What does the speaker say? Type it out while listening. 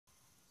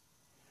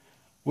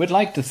We'd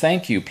like to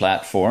thank you,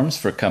 platforms,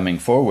 for coming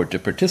forward to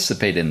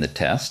participate in the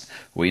test.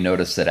 We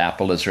notice that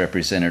Apple is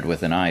represented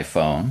with an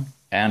iPhone,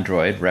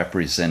 Android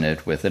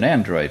represented with an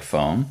Android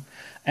phone,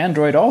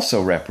 Android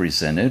also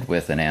represented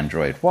with an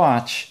Android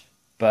watch,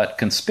 but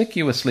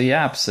conspicuously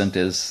absent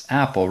is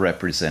Apple,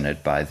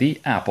 represented by the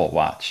Apple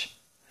Watch.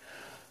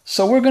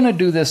 So we're going to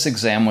do this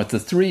exam with the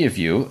three of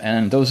you,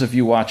 and those of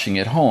you watching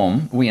at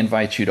home, we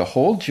invite you to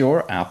hold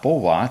your Apple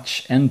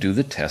Watch and do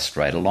the test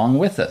right along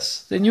with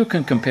us. Then you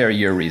can compare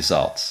your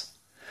results.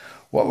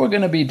 What we're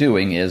going to be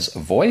doing is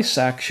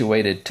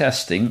voice-actuated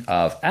testing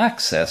of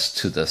access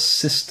to the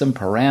system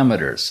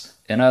parameters.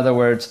 In other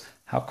words,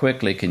 how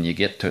quickly can you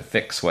get to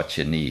fix what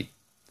you need?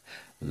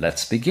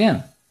 Let's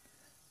begin.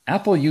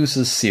 Apple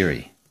uses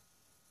Siri.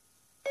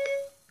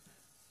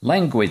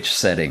 Language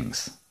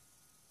settings.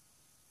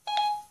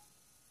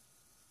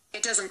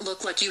 It doesn't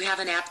look like you have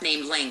an app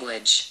named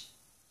Language.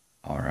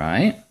 All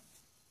right.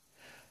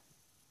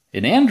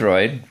 In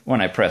Android, when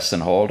I press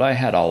and hold, I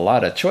had a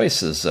lot of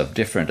choices of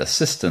different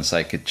assistants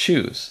I could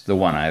choose. The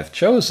one I've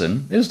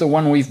chosen is the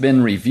one we've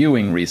been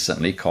reviewing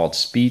recently called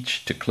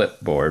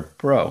SpeechToClipboard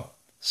Pro.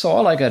 So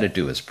all I got to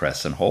do is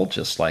press and hold,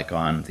 just like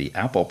on the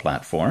Apple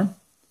platform.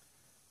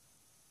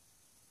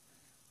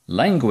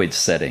 Language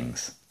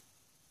settings.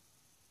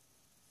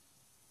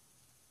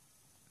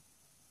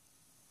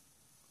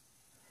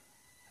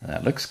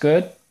 That looks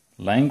good.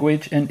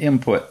 Language and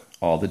input.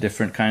 All the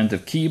different kinds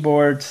of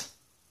keyboards.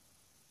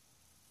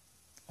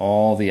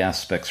 All the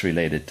aspects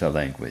related to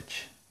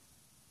language.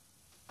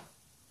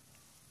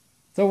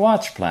 The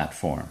watch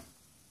platform.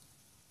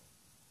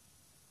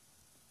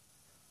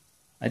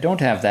 I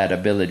don't have that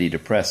ability to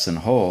press and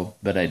hold,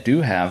 but I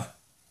do have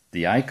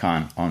the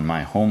icon on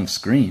my home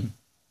screen.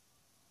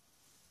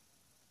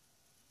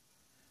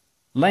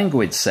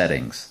 Language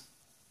settings.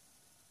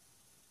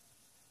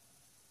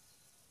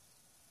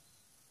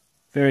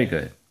 Very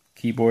good.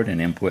 Keyboard and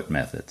input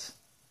methods.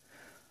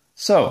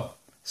 So,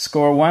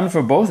 score 1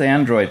 for both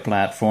Android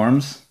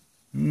platforms.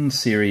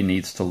 Siri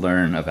needs to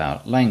learn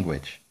about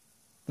language.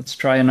 Let's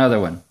try another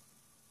one.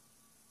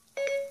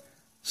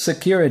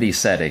 Security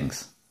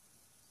settings.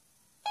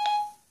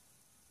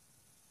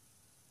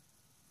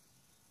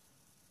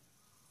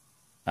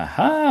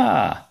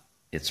 Aha!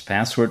 It's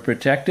password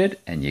protected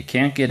and you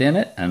can't get in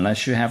it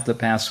unless you have the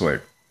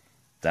password.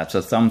 That's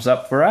a thumbs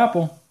up for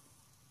Apple.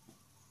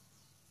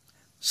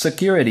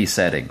 Security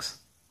settings.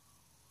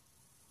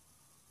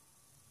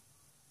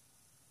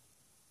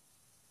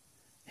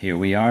 Here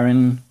we are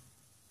in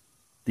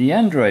the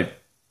Android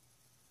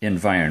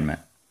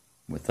environment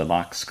with the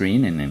lock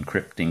screen and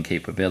encrypting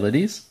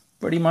capabilities.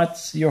 Pretty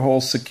much your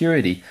whole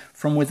security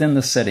from within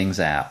the Settings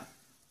app.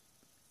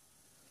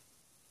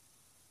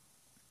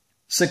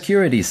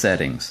 Security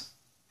settings.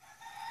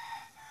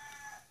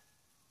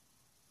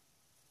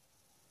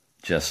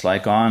 Just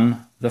like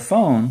on the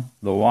phone,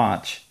 the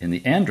watch in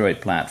the Android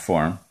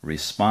platform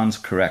responds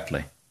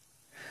correctly.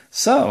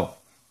 So,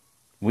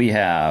 we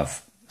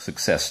have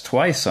success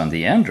twice on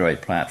the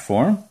Android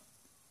platform,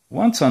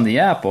 once on the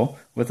Apple,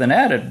 with an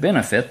added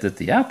benefit that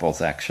the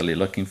Apple's actually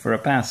looking for a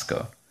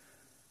passcode.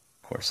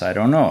 Of course, I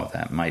don't know.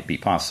 That might be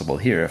possible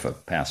here if a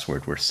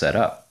password were set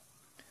up.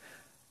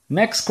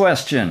 Next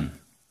question.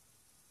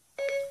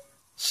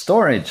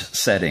 Storage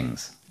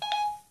settings.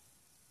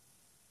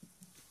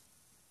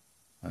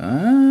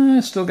 I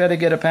still got to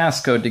get a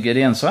passcode to get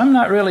in, so I'm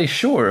not really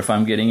sure if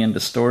I'm getting into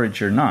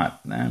storage or not.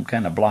 I'm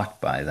kind of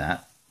blocked by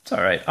that. It's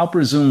all right. I'll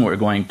presume we're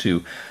going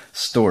to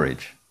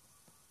storage.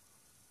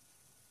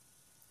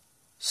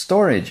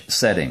 Storage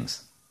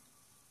settings.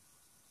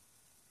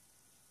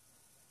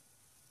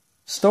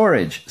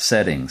 Storage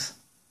settings.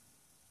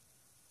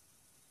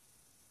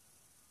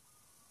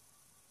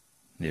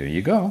 There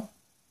you go.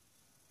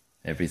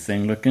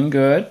 Everything looking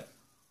good.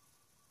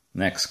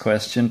 Next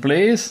question,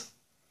 please.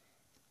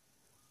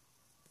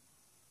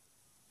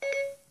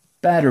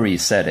 Battery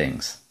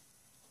settings.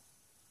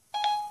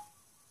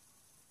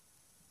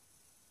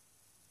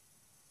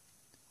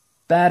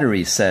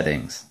 Battery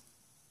settings.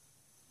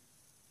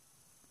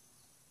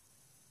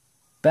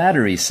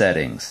 Battery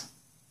settings.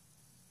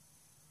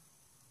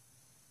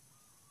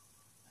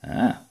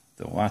 The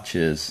watch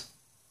is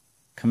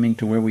coming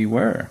to where we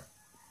were.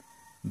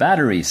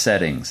 Battery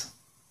settings.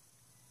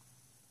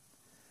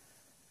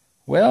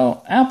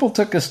 Well, Apple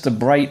took us to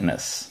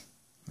brightness.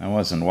 I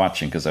wasn't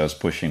watching because I was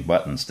pushing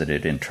buttons. Did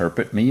it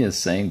interpret me as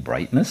saying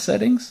brightness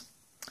settings?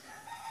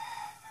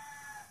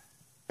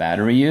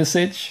 Battery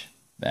usage.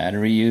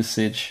 Battery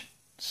usage.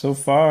 So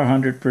far,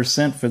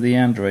 100% for the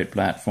Android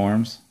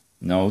platforms.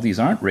 No, these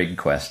aren't rigged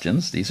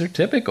questions. These are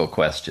typical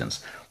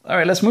questions. All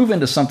right, let's move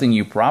into something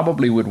you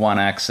probably would want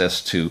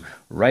access to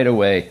right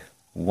away.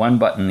 One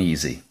button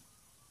easy.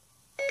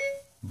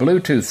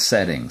 Bluetooth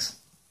settings.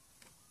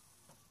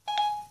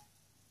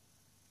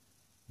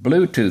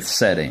 Bluetooth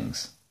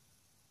settings.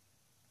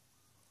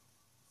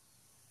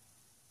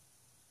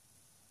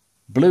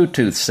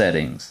 Bluetooth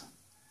settings.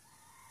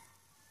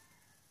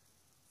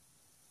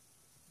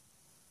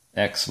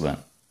 Excellent.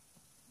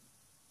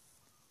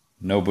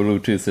 No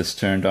Bluetooth is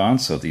turned on,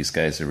 so these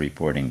guys are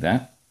reporting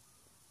that.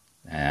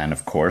 And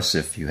of course,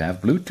 if you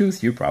have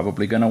Bluetooth, you're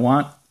probably going to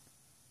want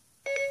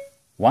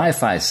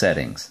Wi-Fi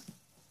settings.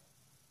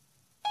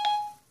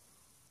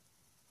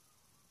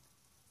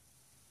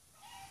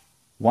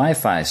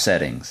 Wi-Fi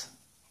settings.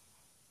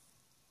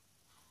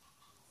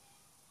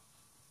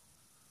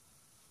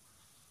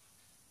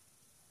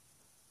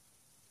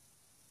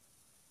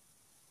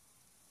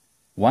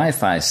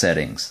 Wi-Fi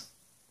settings.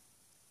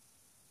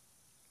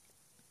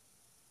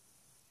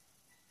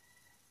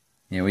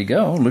 Here we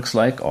go. Looks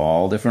like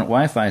all different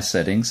Wi-Fi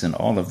settings, and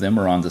all of them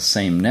are on the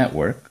same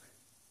network.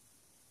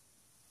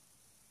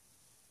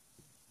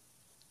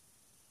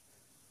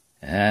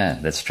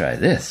 And let's try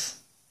this.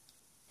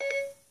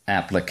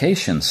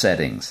 Application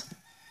settings.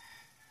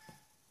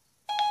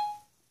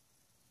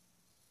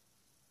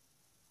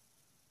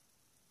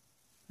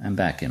 I'm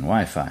back in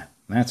Wi-Fi.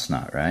 That's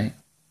not right.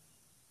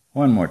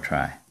 One more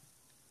try.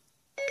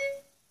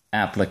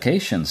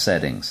 Application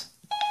settings.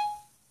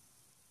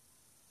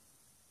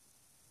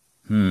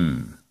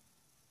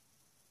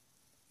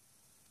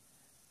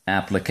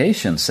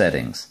 Application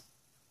settings.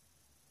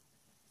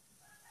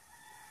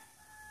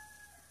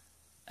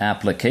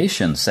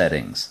 Application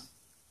settings.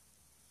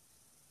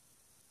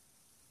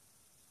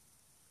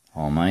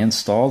 All my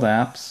installed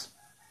apps.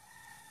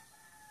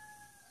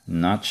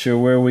 Not sure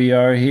where we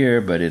are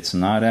here, but it's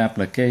not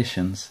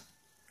applications.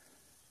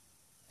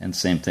 And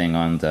same thing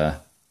on the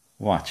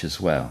watch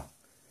as well.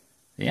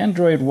 The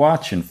Android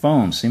watch and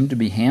phone seem to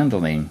be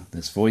handling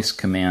this voice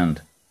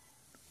command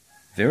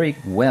very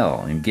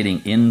well in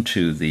getting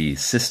into the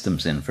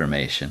system's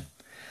information.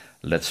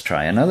 Let's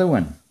try another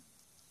one.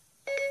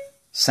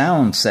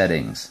 Sound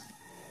settings.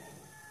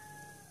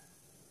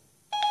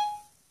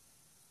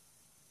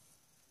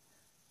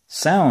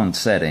 Sound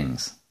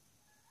settings.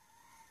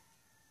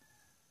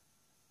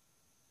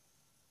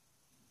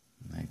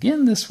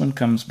 Again, this one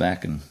comes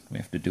back and we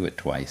have to do it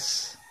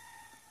twice.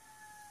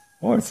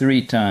 Or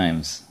 3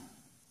 times.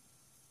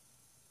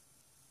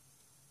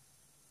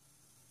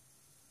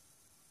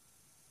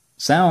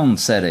 Sound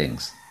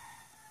settings.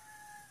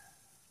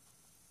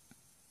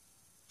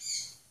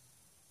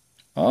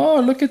 Oh,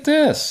 look at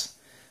this.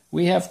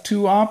 We have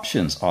 2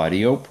 options,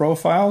 audio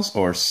profiles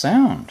or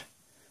sound.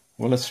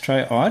 Well, let's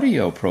try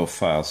audio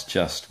profiles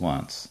just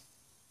once.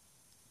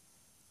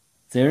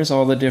 There's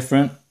all the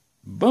different,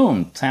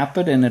 boom, tap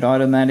it and it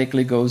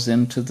automatically goes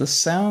into the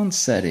sound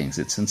settings.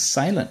 It's in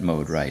silent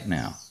mode right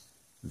now.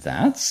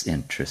 That's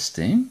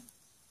interesting.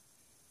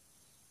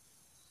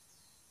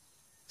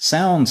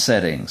 Sound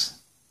settings.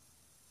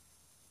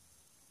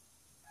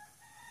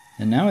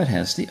 And now it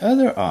has the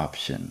other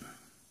option.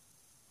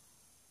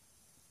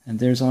 And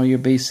there's all your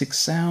basic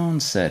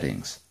sound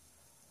settings.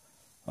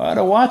 Oh,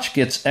 the watch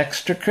gets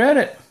extra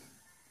credit.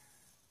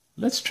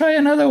 Let's try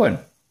another one.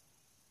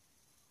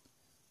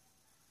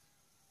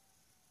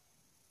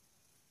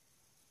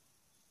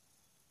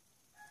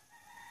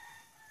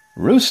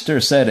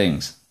 Rooster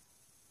settings.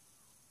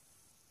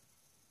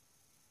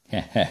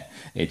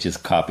 It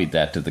just copied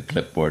that to the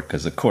clipboard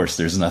because, of course,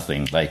 there's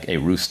nothing like a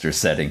rooster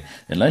setting.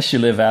 Unless you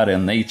live out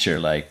in nature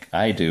like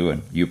I do,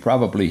 and you're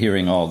probably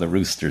hearing all the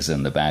roosters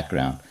in the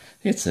background.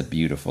 It's a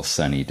beautiful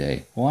sunny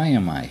day. Why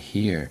am I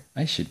here?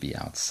 I should be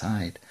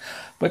outside.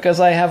 Because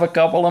I have a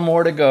couple of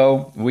more to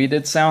go. We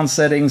did sound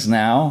settings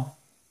now.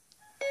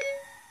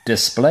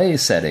 Display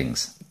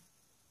settings.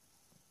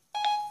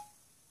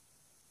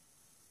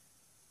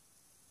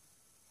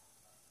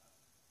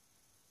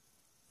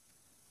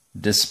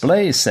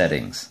 Display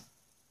settings.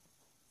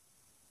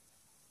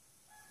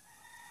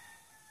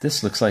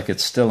 This looks like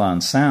it's still on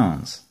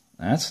sounds.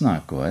 That's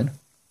not good.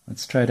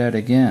 Let's try that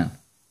again.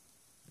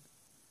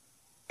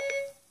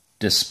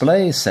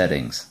 Display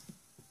settings.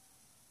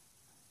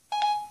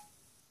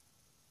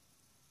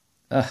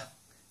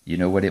 You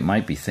know what it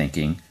might be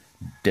thinking?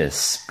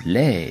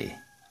 Display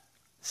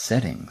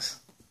settings.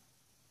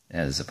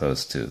 As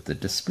opposed to the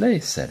display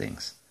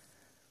settings.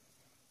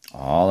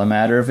 All a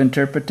matter of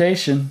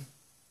interpretation.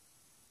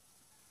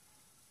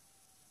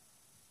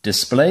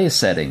 Display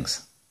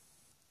settings.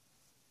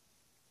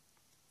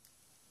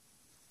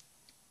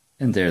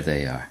 And there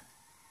they are.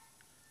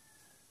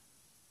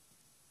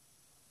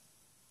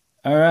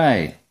 All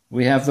right,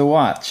 we have the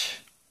watch.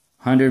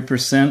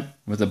 100%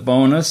 with a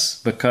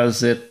bonus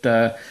because it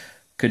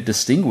could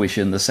distinguish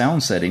in the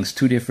sound settings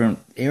 2 different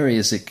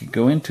areas it could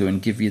go into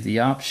and give you the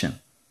option.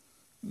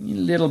 A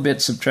little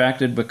bit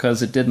subtracted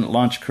because it didn't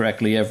launch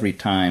correctly every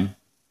time.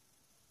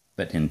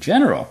 But in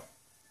general,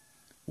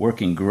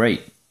 working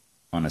great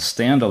on a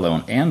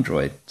standalone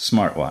Android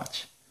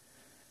smartwatch.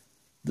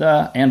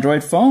 The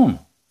Android phone,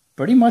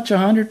 pretty much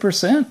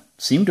 100%.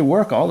 Seemed to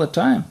work all the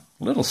time.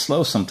 A little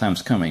slow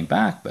sometimes coming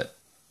back, but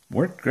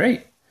worked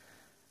great.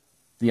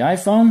 The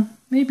iPhone,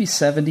 maybe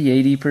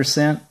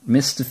 70-80%.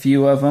 Missed a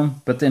few of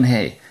them, but then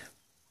hey,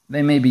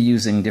 they may be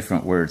using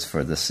different words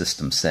for the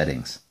system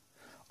settings.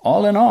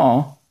 All in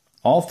all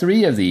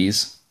 3 of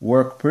these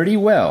work pretty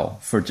well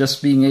for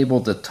just being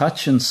able to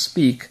touch and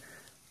speak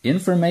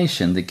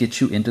information that gets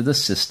you into the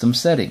system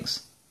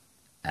settings.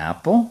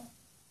 Apple?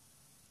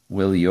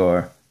 Will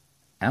your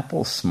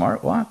Apple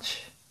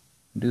smartwatch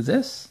Do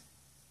this.